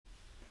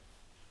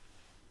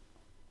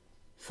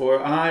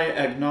For I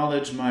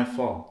acknowledge my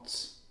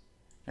faults,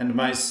 and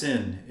my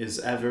sin is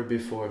ever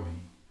before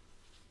me.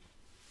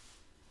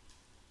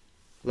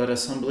 Let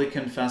us humbly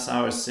confess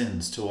our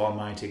sins to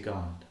Almighty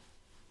God.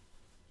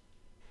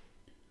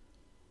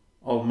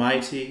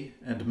 Almighty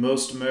and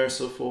most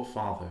merciful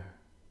Father,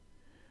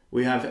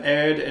 we have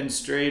erred and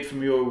strayed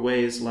from your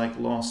ways like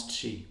lost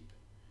sheep.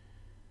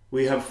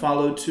 We have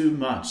followed too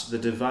much the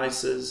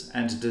devices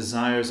and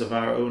desires of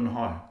our own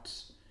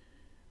hearts.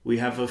 We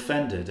have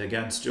offended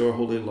against your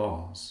holy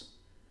laws.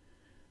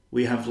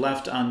 We have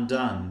left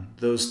undone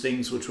those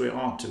things which we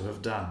ought to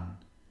have done,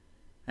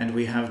 and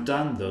we have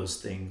done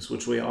those things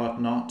which we ought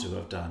not to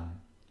have done.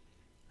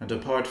 And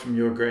apart from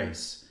your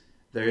grace,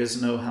 there is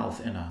no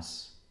health in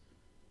us.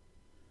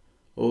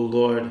 O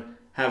Lord,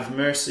 have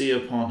mercy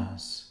upon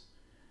us.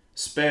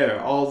 Spare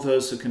all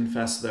those who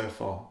confess their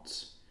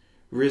faults.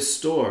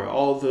 Restore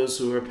all those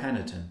who are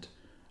penitent,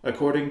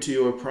 according to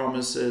your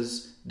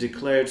promises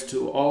declared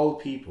to all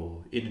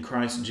people in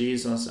Christ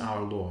Jesus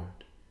our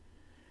Lord.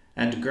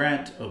 And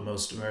grant, O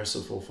most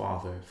merciful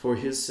Father, for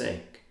his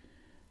sake,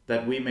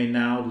 that we may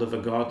now live a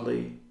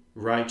godly,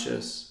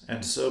 righteous,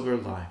 and sober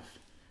life,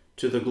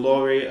 to the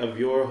glory of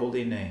your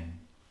holy name.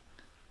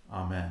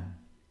 Amen.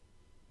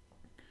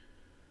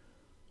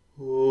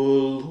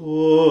 O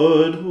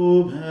Lord,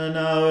 open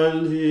our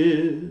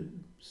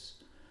lips,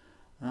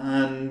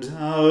 and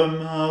our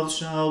mouth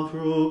shall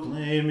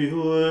proclaim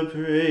your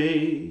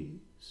praise.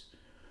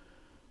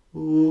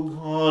 O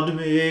God,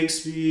 make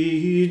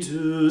speed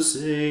to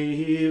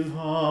save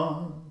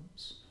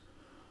us.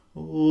 O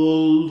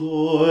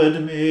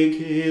Lord, make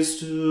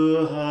haste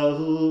to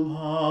help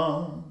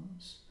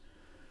us.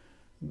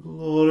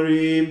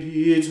 Glory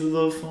be to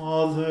the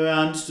Father,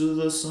 and to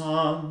the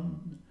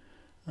Son,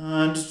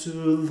 and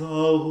to the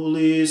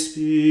Holy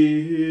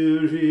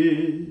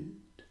Spirit,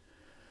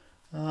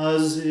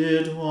 as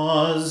it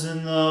was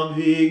in the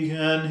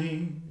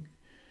beginning,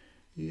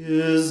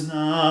 is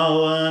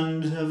now,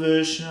 and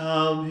ever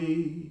shall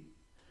be,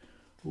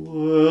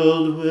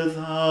 world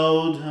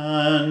without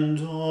end.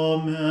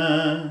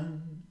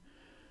 Amen.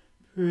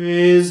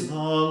 Praise the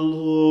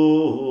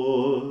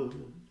Lord.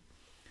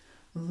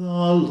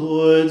 The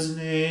Lord's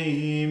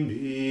name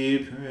be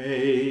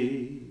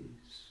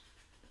praised.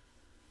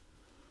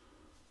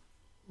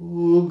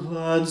 O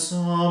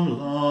gladsome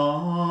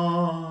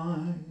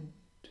light,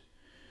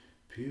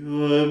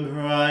 pure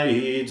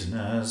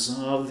brightness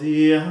of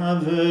the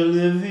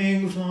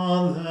ever-living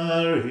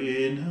Father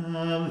in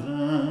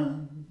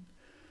heaven,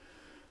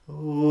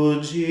 O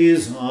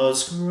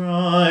Jesus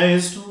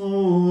Christ,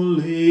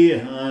 holy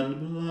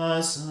and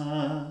blessed,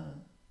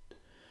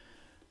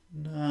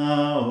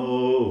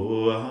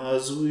 now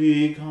as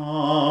we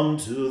come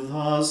to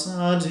the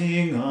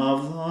setting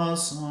of the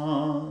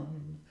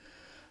sun,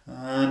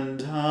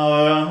 and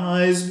our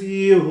eyes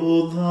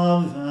behold the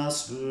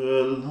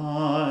vesper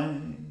light,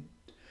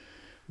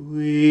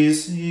 we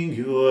sing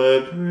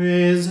your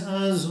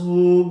praises,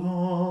 O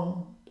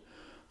God,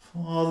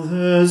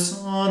 Father,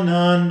 Son,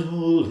 and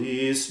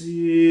Holy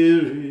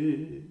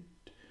Spirit.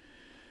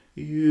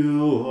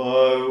 You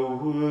are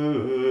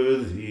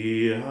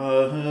worthy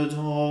at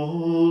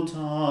all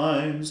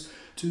times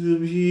to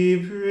be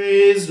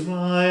praised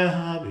by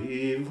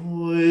happy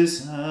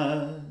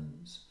voices.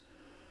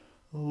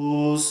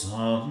 O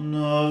Son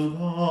of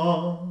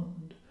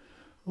God,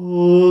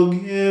 O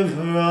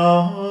Giver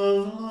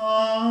of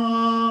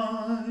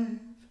life,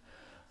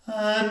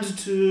 and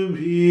to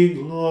be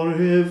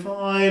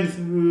glorified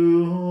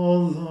through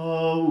all the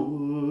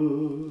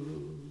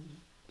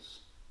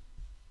worlds.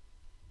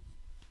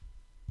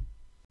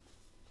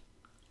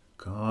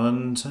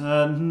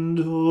 Contend,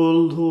 O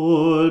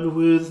Lord,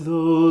 with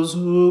those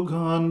who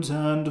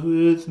contend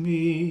with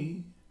me,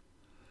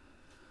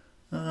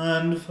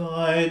 and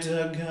fight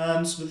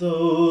against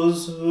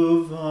those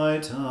who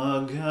fight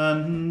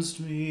against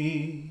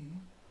me.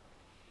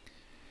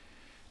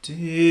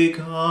 Take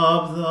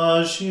up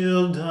the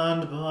shield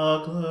and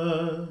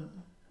buckler,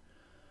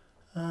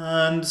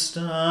 and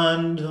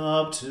stand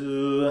up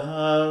to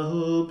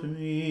help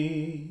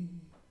me.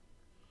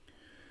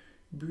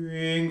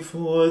 Bring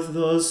forth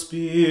the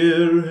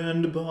spear,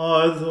 and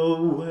bar the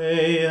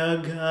way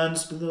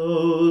against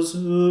those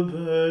who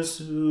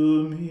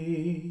pursue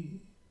me.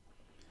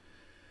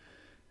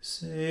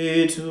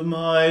 Say to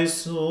my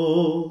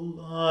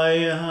soul, I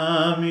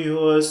am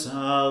your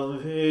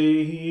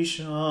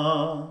salvation.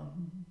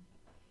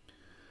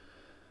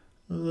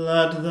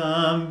 Let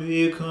them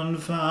be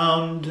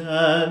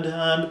confounded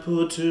and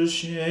put to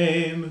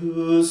shame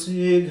who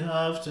seek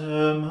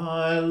after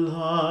my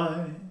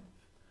life.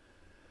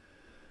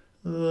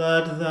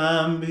 Let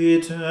them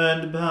be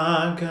turned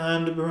back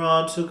and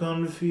brought to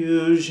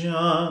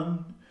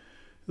confusion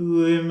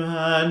who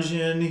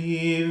imagine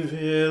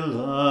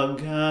evil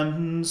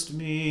against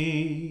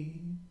me.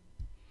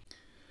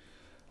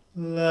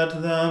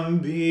 Let them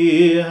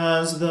be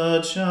as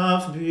the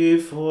chaff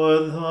before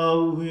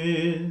the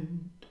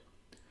wind,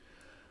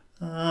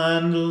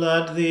 and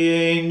let the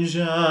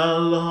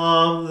angel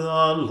of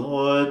the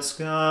Lord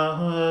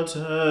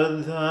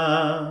scatter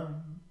them.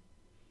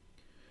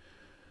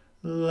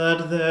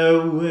 Let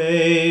their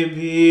way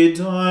be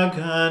dark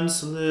and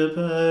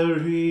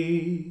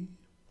slippery,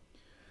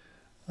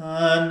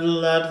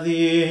 and let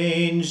the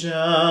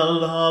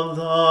angel of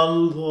the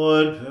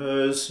Lord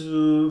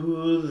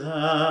pursue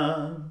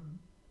them.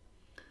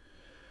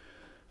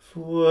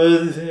 For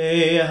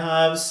they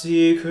have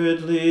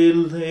secretly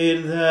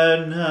laid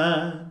their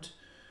net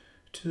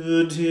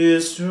to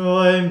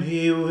destroy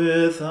me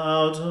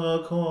without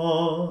a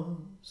cause.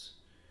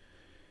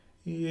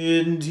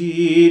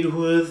 Indeed,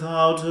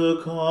 without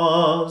a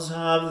cause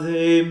have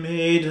they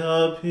made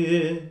a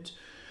pit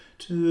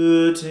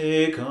to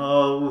take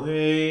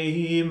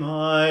away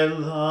my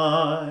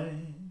life.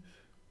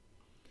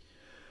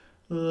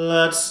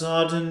 Let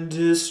sudden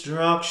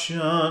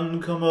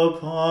destruction come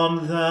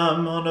upon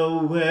them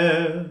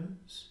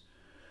unawares,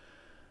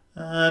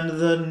 and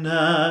the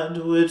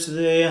net which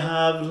they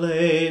have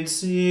laid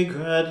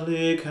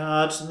secretly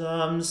catch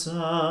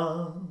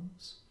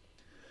themselves,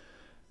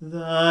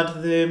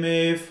 that they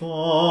may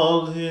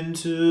fall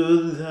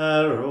into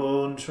their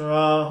own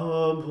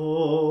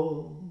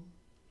trouble.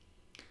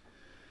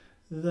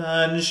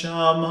 Then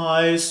shall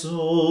my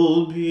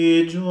soul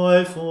be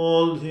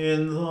joyful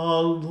in the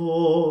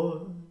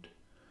Lord.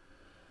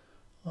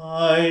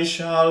 I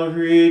shall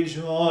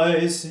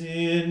rejoice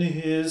in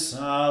his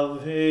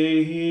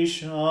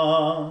salvation.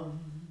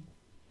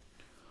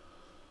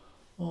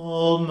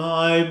 All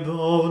my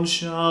bones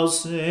shall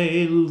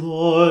say,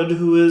 Lord,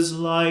 who is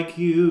like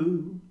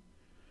you?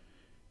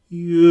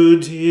 You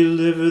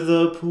deliver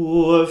the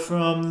poor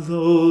from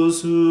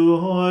those who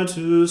are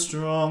too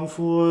strong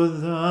for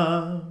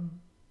them.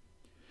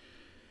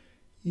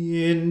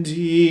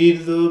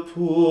 Indeed, the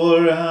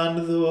poor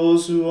and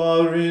those who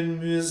are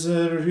in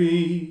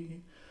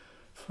misery,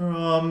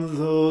 from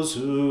those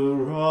who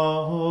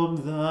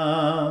rob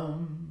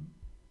them.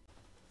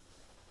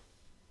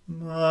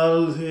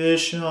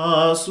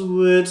 Malicious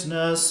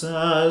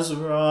witnesses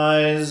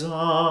rise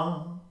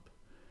up.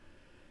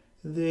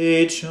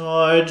 They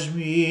charge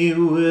me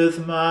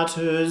with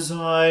matters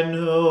I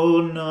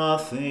know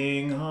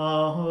nothing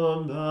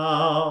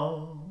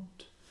about.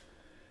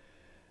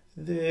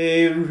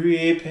 They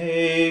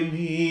repay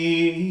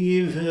me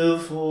evil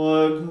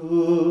for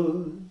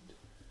good,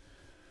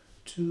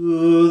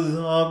 to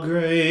the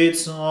great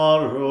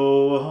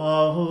sorrow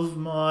of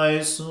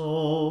my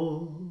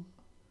soul.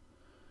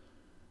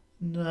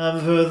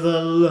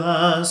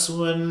 Nevertheless,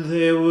 when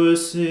they were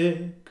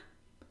sick,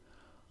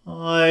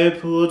 I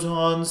put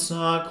on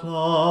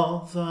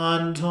sackcloth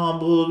and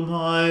humbled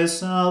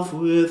myself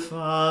with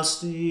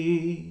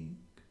fasting.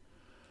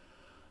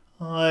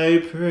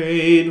 I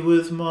prayed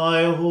with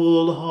my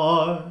whole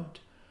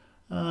heart,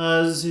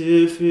 as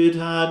if it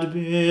had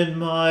been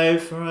my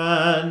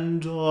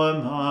friend or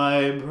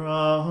my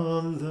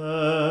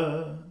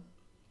brother.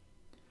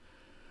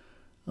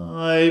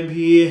 I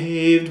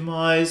behaved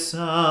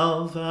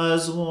myself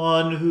as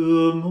one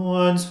who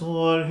mourns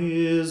for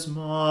his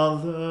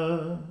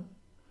mother.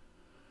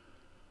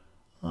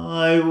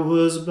 I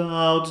was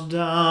bowed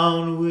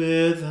down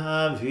with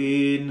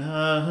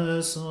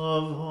heaviness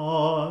of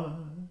heart.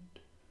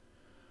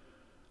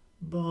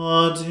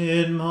 But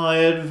in my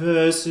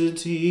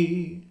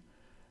adversity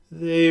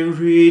they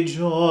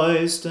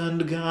rejoiced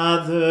and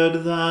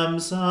gathered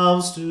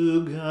themselves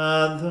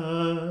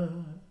together.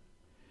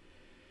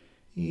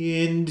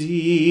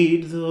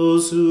 Indeed,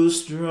 those who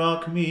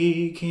struck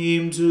me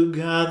came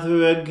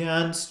together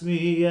against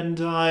me,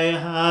 and I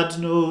had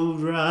no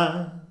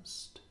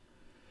rest.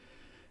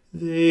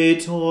 They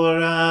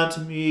tore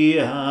at me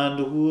and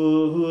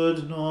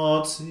would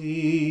not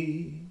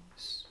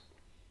cease.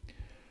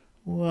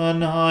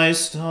 When I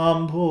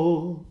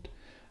stumbled,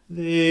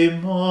 they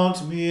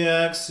mocked me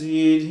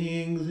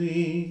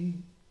exceedingly,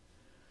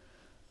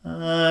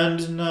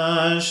 and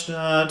gnashed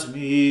at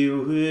me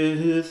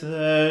with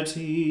their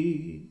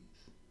teeth.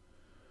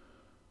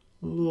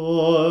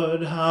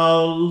 Lord,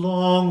 how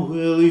long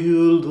will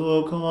you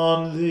look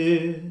on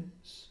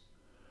this?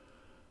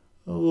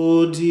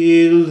 O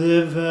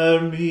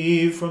deliver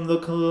me from the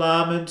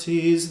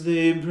calamities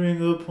they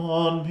bring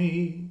upon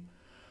me,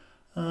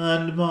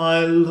 and my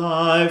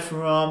life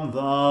from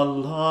the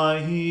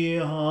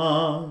lions.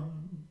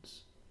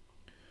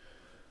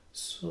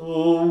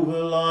 So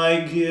will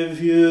I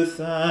give you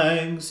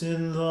thanks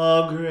in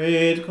the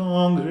great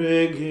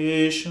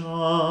congregation.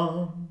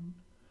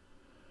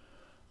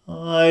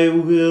 I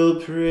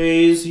will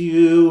praise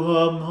you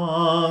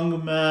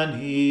among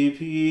many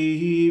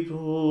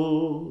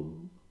people.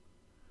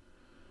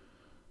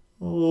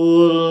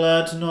 Oh,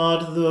 let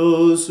not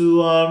those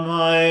who are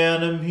my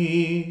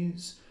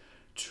enemies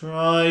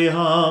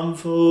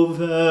triumph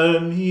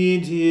over me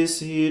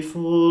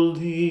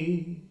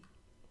deceitfully.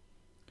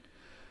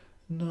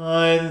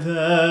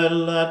 Neither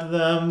let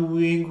them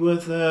wink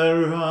with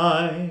their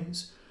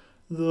eyes,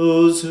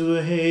 those who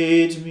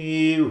hate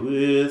me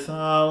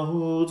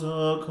without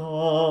a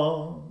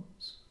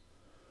cause.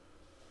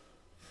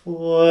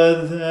 For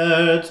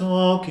their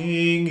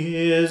talking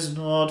is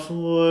not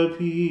for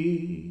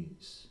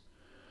peace,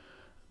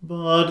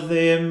 But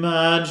they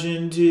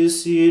imagine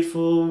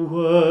deceitful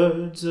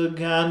words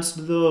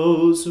against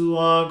those who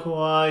are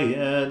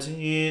quiet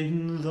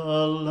in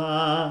the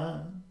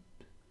land.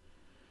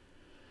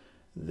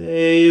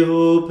 They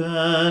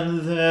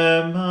open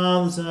their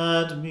mouths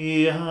at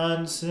me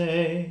and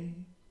say,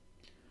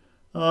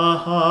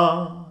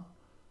 Aha,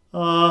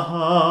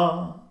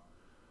 aha,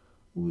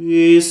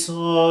 we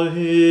saw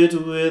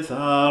it with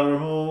our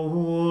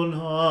own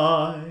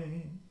eyes.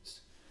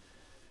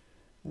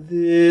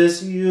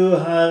 This you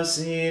have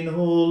seen,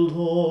 O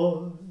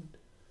Lord.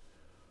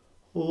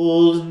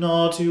 Hold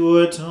not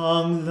your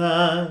tongue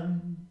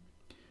then.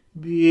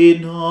 Be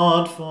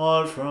not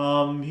far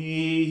from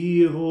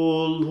me,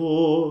 O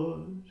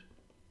Lord.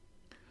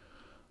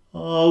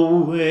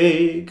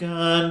 Awake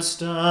and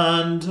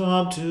stand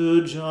up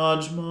to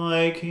judge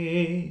my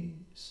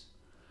case.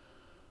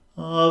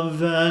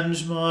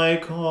 Avenge my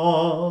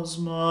cause,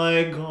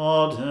 my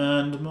God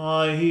and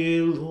my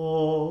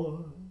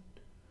Lord.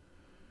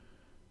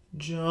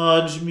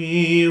 Judge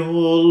me, O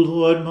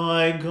Lord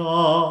my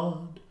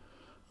God,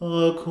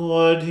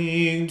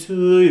 according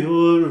to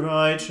your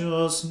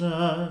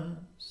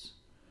righteousness,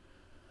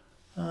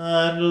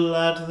 and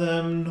let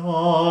them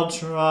not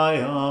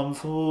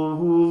triumph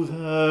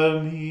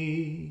over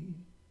me.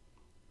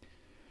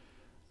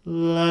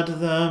 Let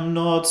them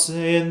not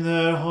say in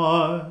their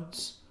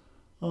hearts,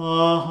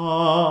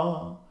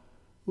 Aha,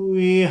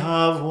 we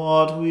have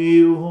what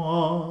we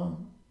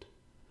want.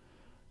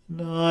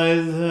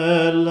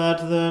 Neither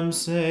let them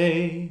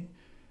say,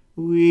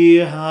 We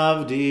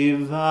have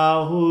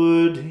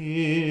devoured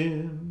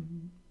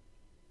him.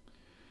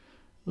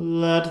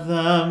 Let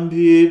them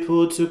be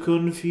put to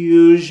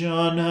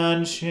confusion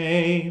and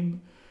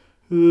shame,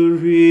 who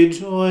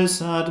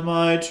rejoice at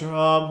my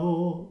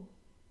trouble.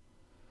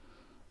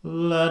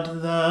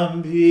 Let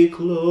them be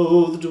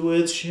clothed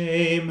with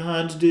shame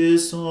and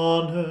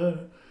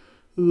dishonor,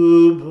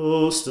 who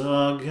boast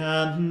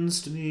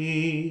against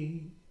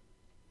me.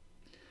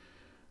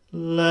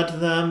 Let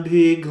them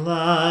be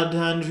glad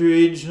and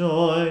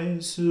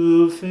rejoice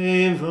who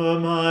favor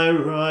my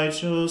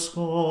righteous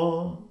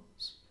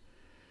cause.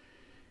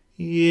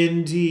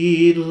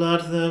 Indeed,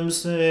 let them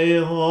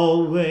say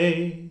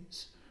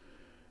always,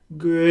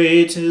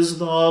 Great is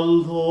the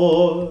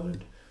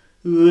Lord,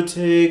 who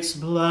takes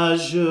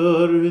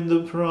pleasure in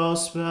the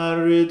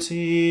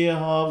prosperity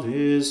of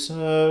his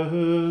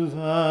servant.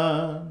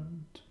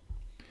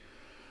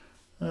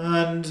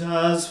 And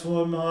as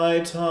for my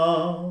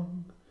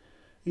tongue,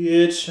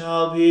 it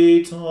shall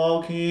be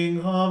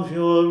talking of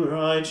your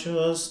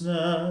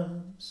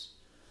righteousness,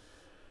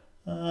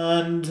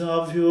 and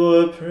of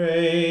your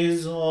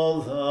praise all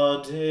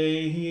the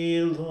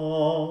day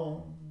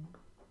long.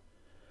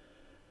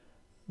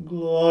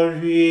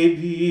 Glory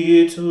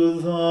be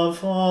to the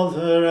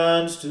Father,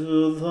 and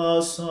to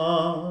the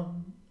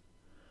Son,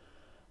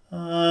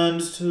 and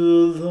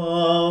to the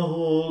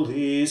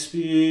Holy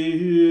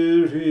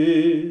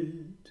Spirit,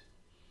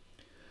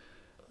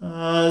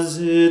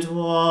 as it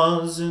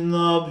was in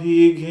the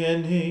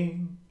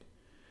beginning,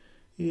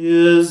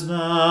 is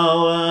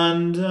now,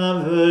 and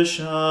ever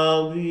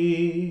shall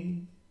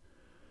be,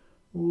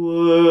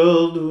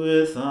 world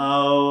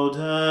without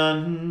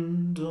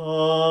end.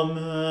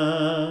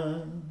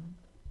 Amen.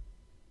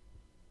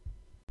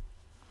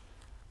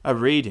 A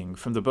reading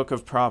from the book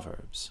of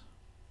Proverbs.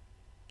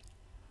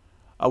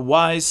 A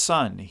wise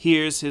son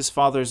hears his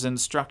father's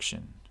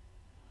instruction,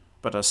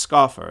 but a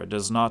scoffer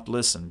does not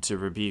listen to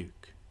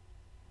rebuke.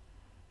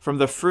 From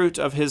the fruit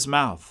of his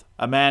mouth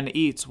a man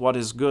eats what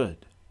is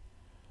good,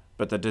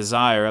 but the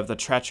desire of the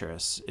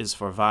treacherous is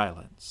for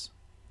violence.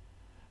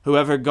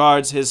 Whoever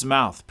guards his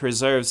mouth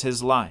preserves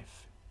his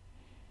life.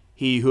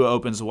 He who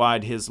opens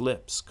wide his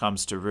lips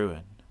comes to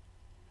ruin.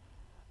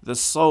 The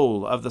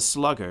soul of the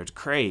sluggard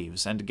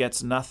craves and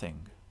gets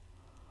nothing,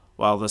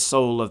 while the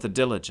soul of the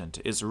diligent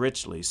is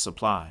richly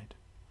supplied.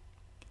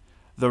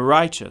 The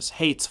righteous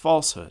hates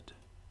falsehood,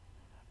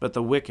 but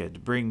the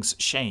wicked brings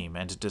shame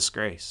and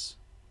disgrace.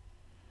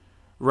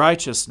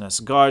 Righteousness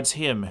guards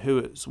him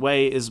whose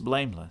way is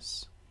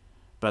blameless,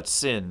 but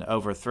sin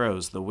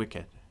overthrows the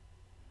wicked.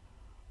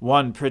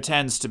 One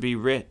pretends to be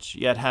rich,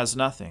 yet has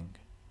nothing.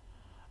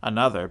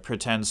 Another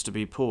pretends to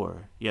be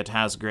poor, yet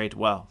has great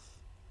wealth.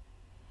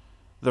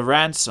 The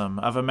ransom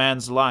of a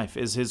man's life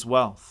is his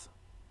wealth,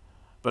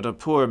 but a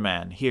poor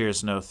man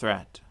hears no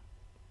threat.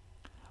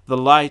 The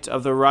light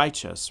of the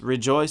righteous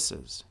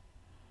rejoices,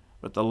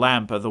 but the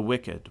lamp of the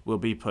wicked will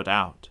be put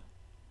out.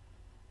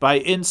 By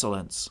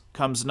insolence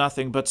comes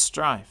nothing but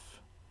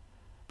strife,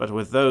 but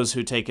with those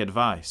who take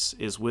advice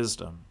is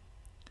wisdom.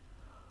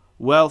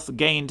 Wealth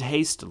gained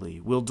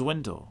hastily will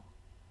dwindle,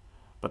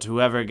 but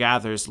whoever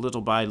gathers little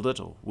by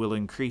little will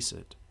increase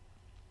it.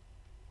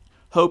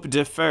 Hope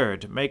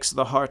deferred makes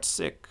the heart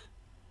sick,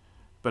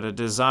 but a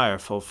desire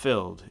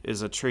fulfilled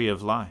is a tree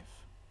of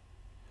life.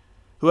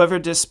 Whoever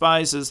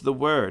despises the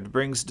word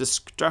brings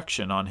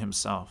destruction on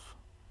himself,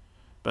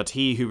 but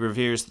he who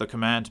reveres the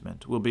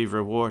commandment will be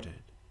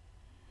rewarded.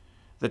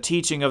 The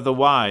teaching of the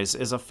wise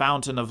is a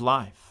fountain of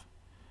life,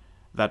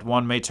 that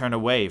one may turn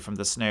away from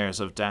the snares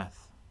of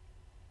death.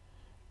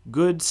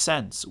 Good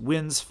sense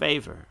wins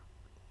favor,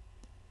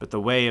 but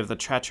the way of the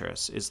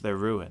treacherous is their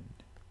ruin.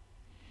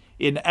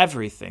 In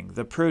everything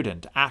the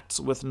prudent acts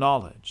with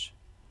knowledge,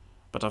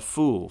 but a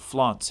fool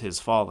flaunts his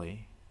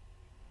folly.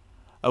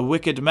 A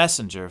wicked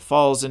messenger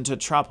falls into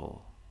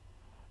trouble,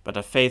 but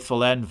a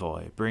faithful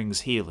envoy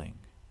brings healing.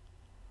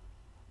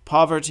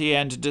 Poverty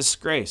and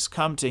disgrace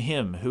come to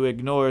him who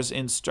ignores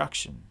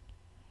instruction,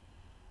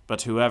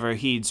 but whoever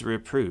heeds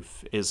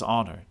reproof is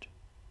honored.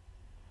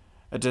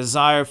 A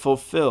desire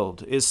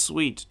fulfilled is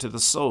sweet to the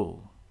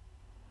soul,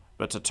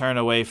 but to turn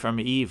away from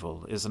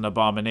evil is an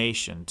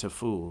abomination to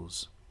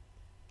fools.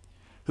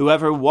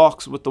 Whoever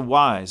walks with the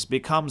wise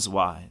becomes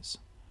wise,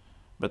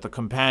 but the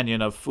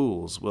companion of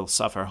fools will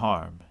suffer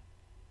harm.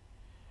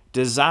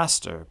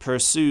 Disaster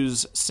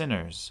pursues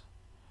sinners,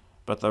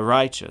 but the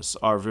righteous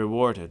are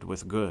rewarded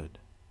with good.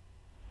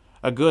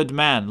 A good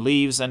man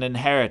leaves an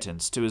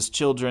inheritance to his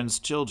children's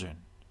children,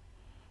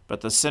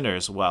 but the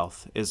sinner's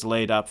wealth is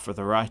laid up for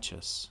the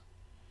righteous.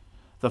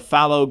 The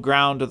fallow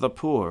ground of the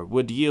poor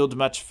would yield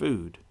much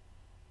food,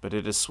 but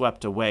it is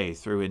swept away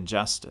through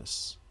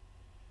injustice.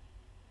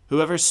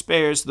 Whoever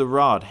spares the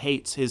rod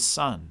hates his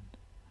son,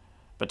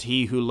 but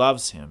he who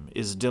loves him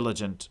is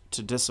diligent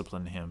to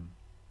discipline him.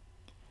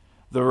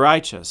 The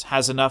righteous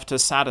has enough to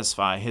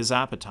satisfy his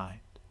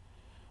appetite,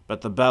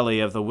 but the belly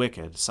of the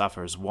wicked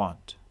suffers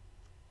want.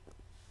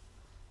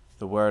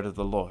 The word of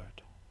the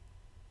Lord.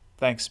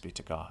 Thanks be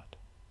to God.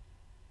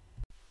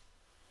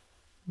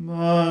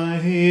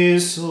 My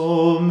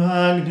soul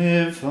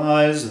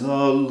magnifies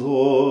the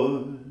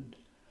Lord,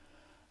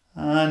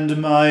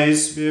 and my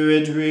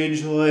spirit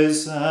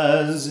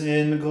rejoices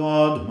in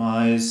God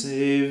my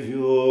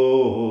Saviour.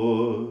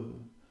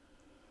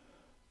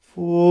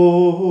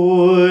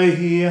 For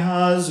he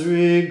has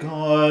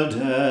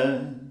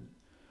regarded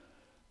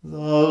the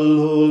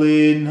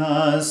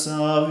lowliness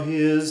of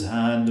his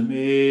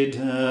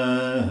handmaiden.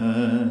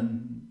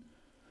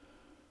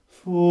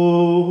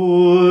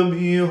 For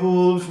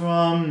behold,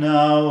 from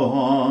now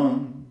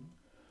on,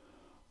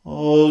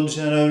 all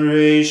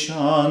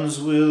generations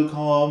will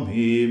call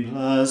me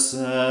blessed.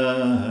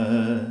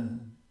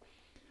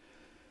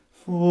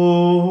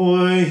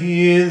 For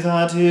he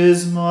that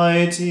is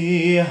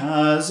mighty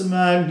has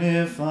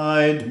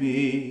magnified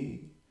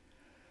me,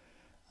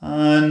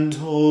 and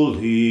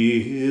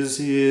holy is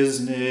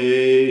his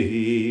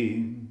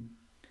name.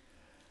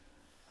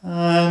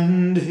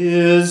 And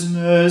his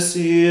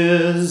mercy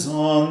is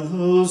on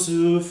those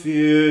who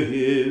fear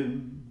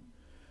him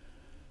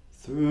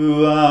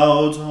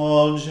throughout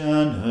all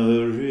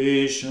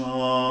generations.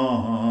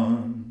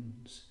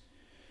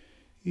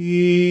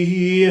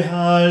 He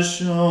has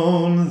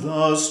shown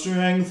the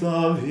strength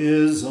of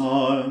his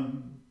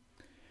arm.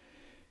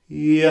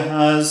 He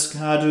has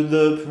scattered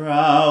the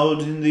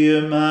proud in the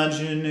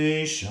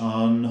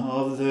imagination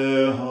of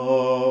their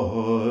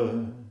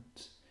hearts.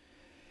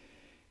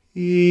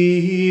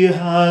 He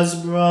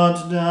has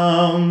brought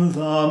down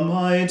the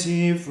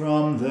mighty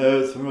from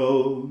their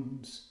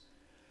thrones,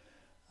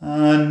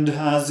 and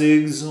has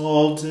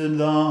exalted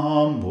the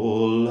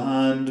humble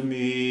and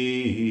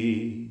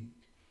meek.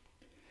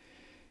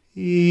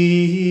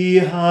 He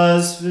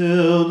has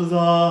filled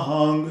the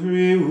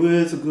hungry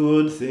with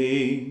good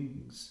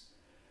things,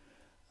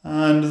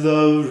 and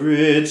the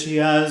rich he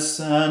has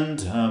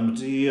sent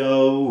empty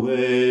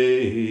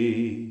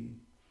away.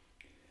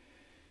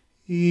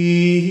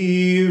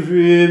 He,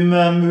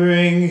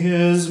 remembering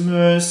his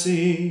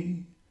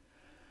mercy,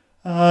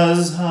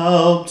 has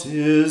helped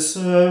his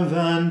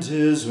servant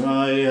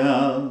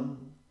Israel,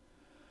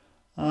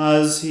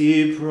 as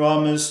he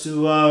promised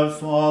to our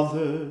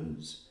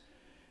fathers,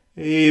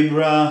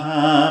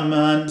 Abraham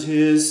and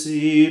his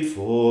seed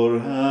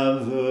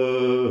forever.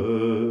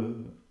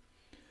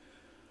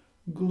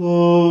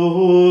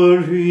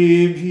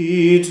 Glory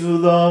be to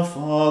the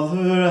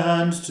Father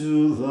and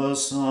to the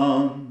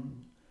Son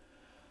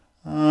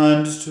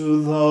and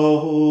to the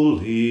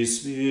Holy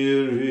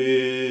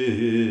Spirit,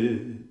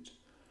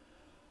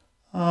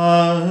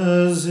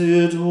 as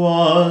it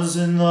was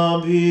in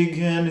the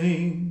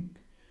beginning,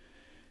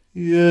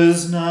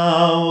 is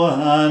now,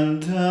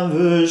 and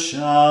ever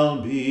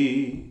shall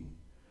be,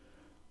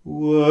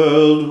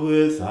 world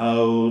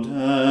without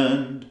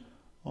end.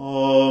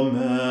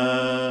 Amen.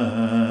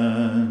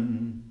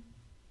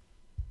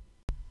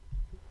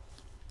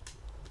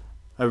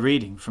 A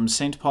reading from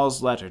St.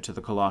 Paul's letter to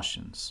the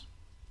Colossians.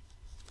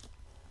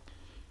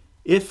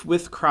 If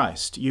with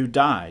Christ you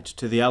died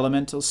to the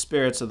elemental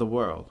spirits of the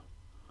world,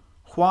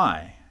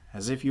 why,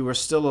 as if you were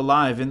still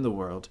alive in the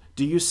world,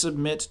 do you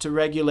submit to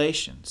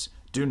regulations?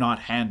 Do not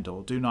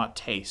handle, do not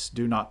taste,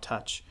 do not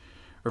touch,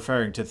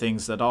 referring to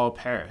things that all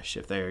perish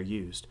if they are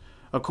used,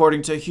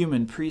 according to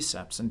human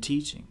precepts and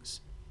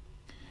teachings.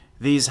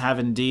 These have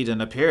indeed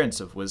an appearance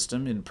of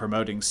wisdom in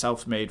promoting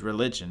self-made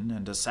religion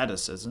and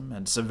asceticism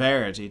and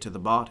severity to the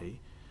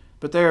body,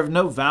 but they are of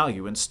no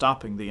value in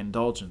stopping the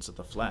indulgence of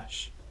the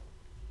flesh.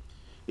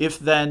 If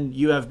then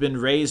you have been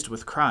raised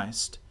with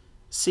Christ,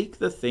 seek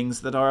the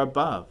things that are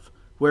above,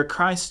 where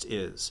Christ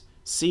is,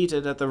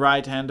 seated at the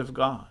right hand of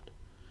God.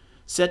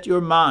 Set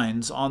your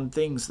minds on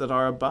things that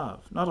are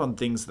above, not on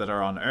things that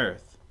are on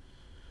earth.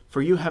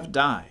 For you have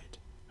died,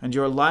 and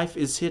your life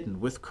is hidden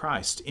with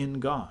Christ in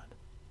God.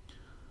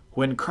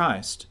 When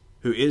Christ,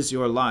 who is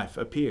your life,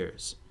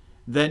 appears,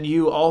 then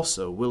you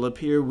also will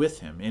appear with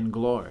him in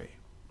glory.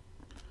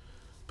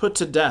 Put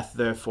to death,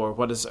 therefore,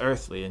 what is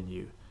earthly in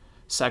you: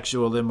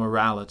 sexual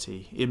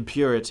immorality,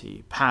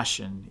 impurity,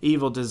 passion,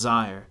 evil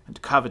desire,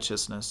 and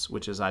covetousness,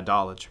 which is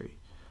idolatry.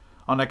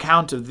 On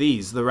account of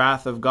these the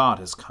wrath of God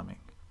is coming.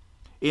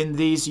 In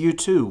these you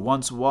too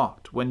once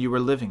walked when you were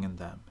living in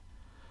them.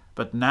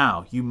 But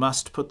now you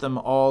must put them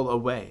all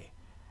away: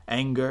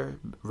 anger,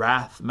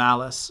 wrath,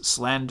 malice,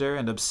 slander,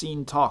 and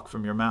obscene talk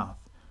from your mouth.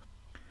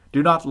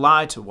 Do not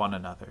lie to one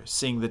another,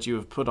 seeing that you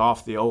have put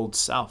off the old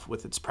self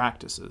with its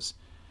practices,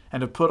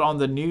 and have put on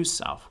the new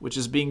self, which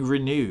is being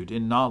renewed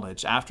in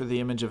knowledge after the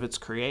image of its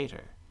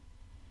Creator.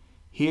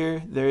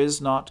 Here there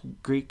is not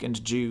Greek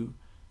and Jew,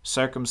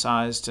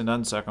 circumcised and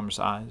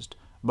uncircumcised,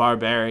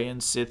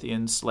 barbarian,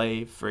 Scythian,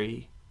 slave,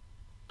 free.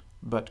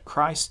 But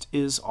Christ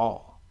is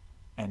all,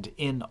 and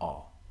in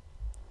all.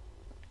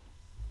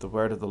 The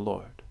word of the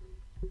Lord.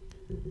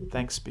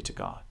 Thanks be to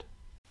God.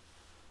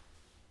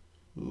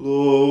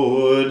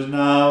 Lord,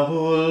 now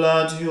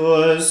let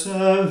your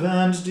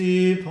servant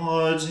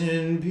depart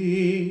in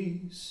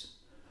peace,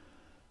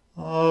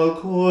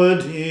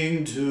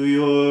 according to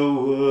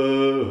your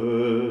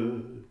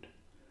word.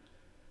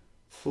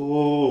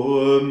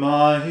 For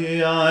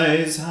my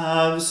eyes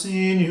have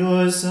seen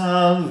your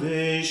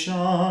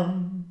salvation,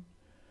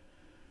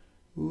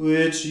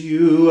 which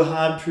you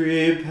have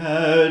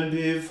prepared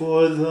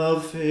before the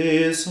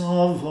face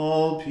of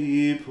all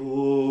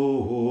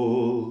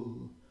people,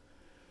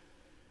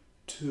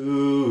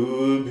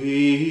 to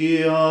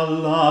be a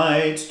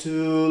light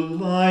to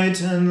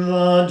lighten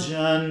the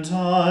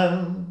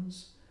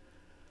Gentiles,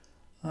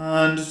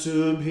 and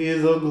to be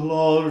the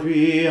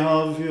glory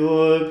of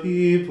your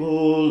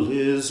people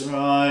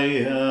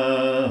Israel.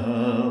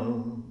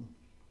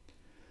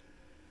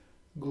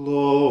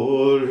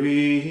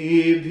 Glory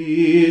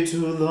be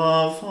to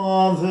the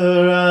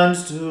Father and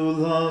to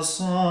the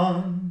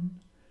Son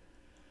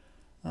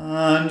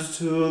and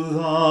to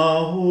the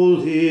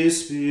Holy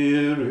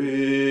Spirit,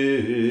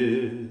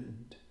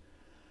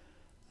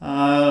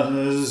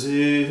 as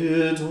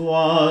it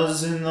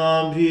was in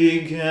the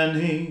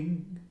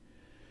beginning,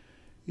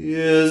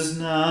 is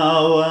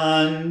now,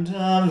 and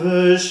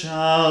ever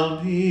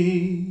shall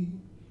be,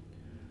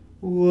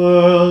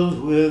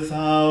 world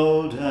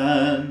without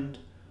end.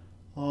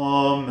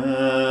 Amen.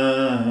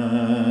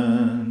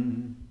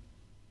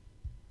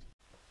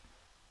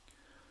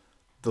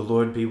 The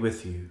Lord be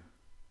with you.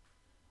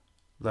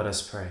 Let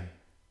us pray.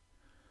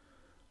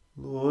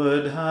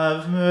 Lord,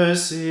 have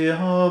mercy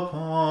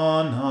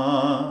upon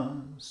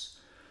us.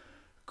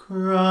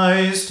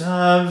 Christ,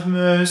 have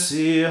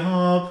mercy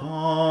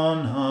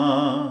upon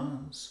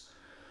us.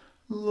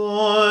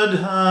 Lord,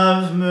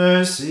 have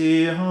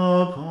mercy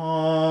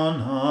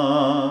upon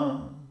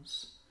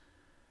us.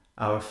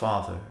 Our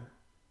Father,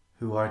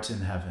 who art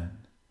in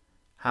heaven,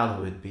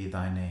 hallowed be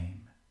thy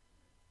name.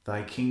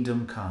 Thy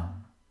kingdom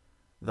come,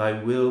 thy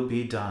will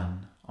be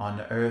done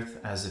on earth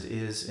as it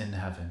is in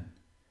heaven.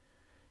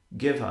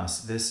 Give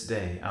us this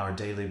day our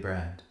daily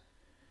bread,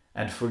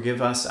 and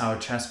forgive us our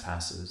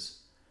trespasses,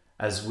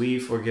 as we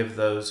forgive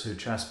those who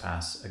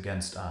trespass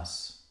against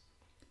us.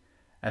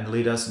 And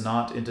lead us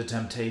not into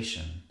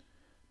temptation,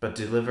 but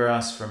deliver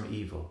us from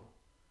evil.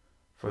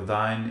 For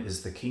thine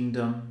is the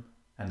kingdom,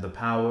 and the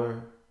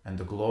power, and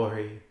the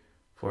glory,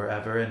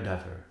 forever and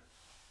ever.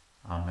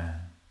 Amen.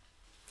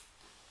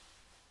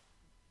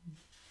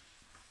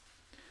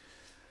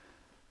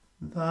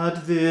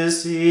 That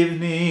this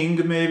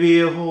evening may be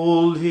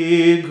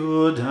wholly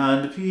good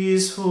and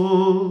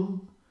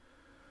peaceful,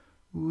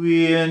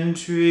 we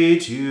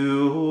entreat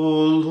you,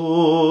 O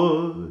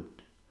Lord,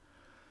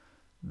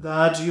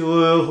 that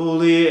your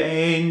holy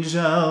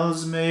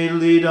angels may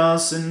lead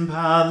us in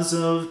paths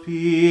of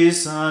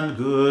peace and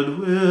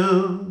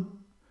goodwill.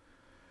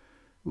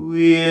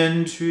 We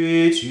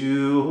entreat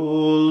you,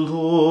 O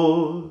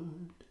Lord,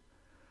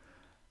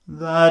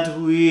 that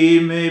we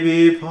may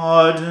be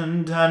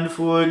pardoned and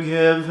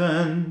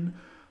forgiven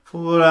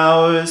for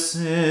our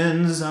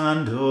sins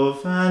and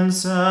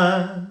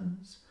offenses.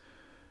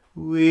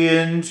 We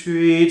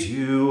entreat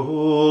you,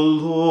 O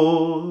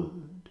Lord,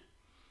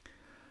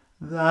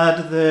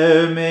 that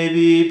there may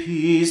be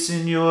peace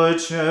in your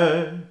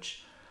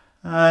church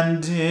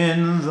and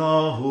in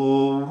the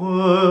whole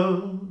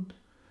world.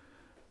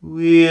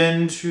 We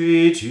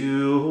entreat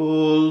you,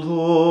 O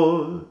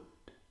Lord,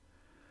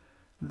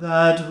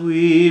 that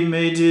we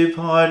may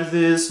depart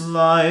this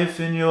life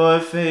in your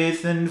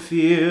faith and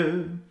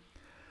fear,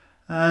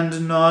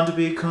 and not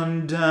be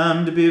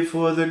condemned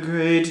before the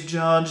great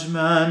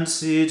judgment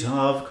seat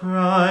of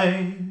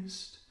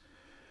Christ.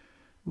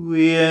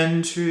 We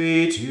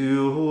entreat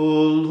you,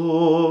 O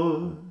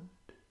Lord,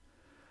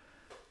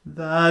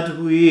 that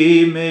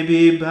we may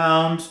be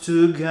bound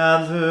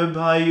together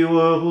by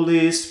your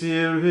Holy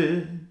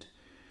Spirit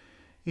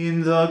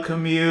in the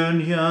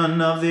communion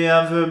of the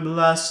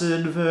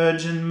ever-blessed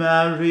Virgin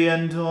Mary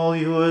and all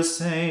your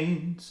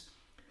saints,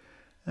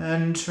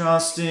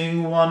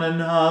 entrusting one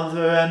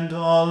another and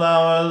all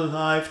our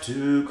life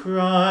to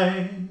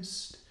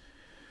Christ,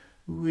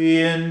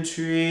 we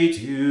entreat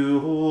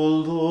you, O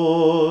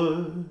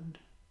Lord.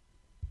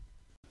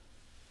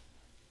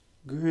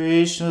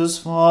 Gracious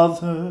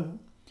Father,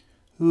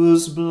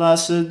 whose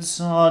blessed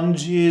Son,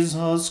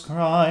 Jesus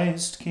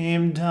Christ,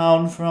 came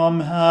down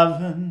from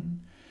heaven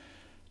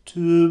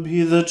to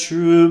be the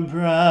true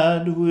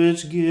bread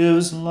which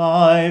gives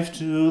life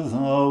to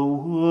the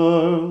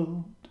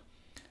world,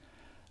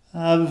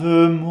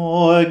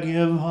 evermore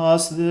give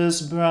us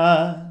this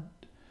bread,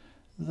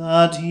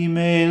 that he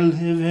may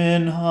live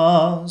in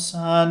us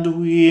and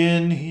we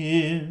in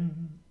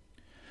him,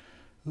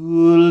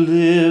 who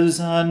lives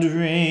and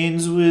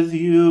reigns with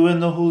you in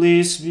the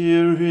Holy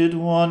Spirit,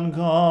 one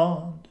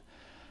God,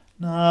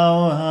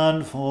 now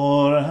and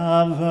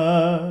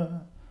forever.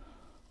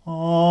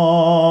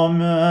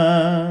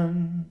 Amen.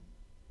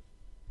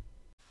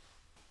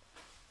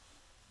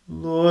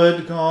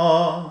 Lord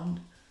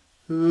God,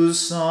 whose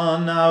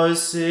Son, our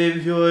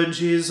Saviour,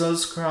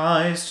 Jesus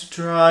Christ,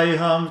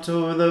 triumphed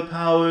over the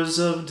powers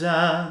of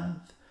death,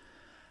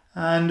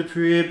 and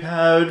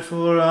prepared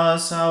for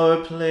us our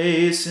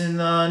place in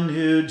the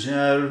New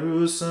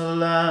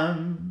Jerusalem,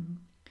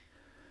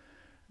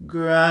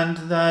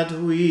 grant that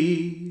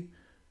we,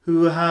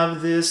 who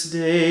have this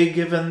day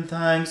given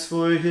thanks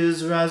for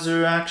his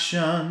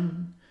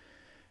resurrection,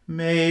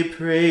 may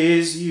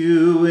praise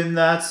you in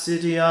that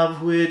city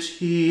of which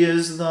he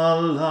is the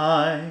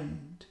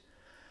light,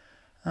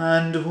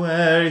 and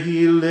where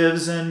he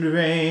lives and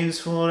reigns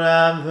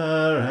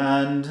forever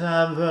and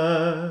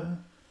ever.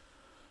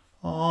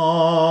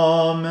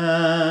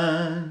 Amen.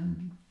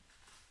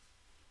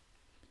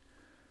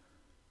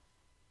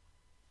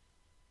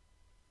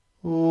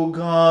 O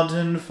God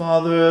and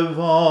Father of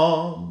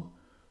all,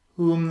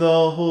 whom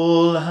the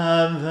whole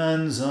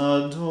heavens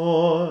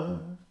adore,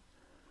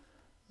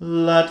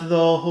 let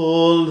the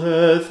whole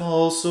earth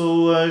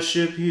also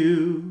worship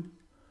you.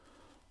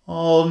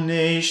 All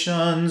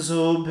nations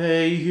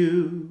obey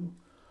you.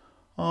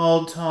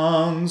 All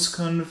tongues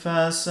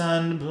confess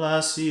and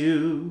bless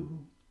you.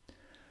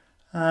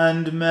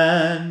 And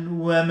men,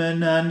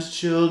 women, and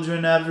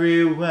children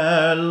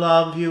everywhere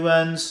love you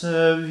and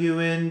serve you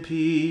in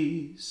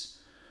peace.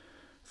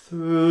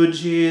 Through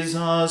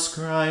Jesus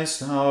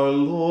Christ our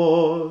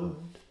Lord.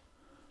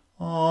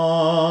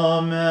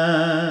 Amen.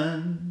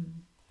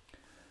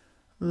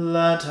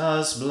 Let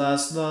us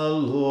bless the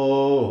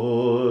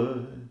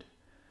Lord.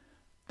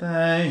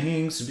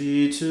 Thanks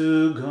be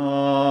to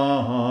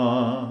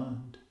God.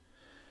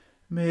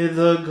 May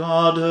the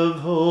God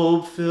of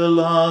hope fill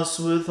us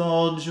with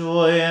all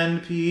joy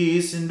and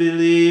peace in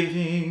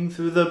believing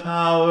through the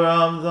power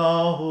of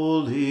the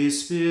Holy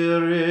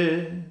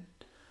Spirit.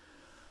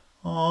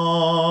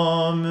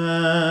 Amen.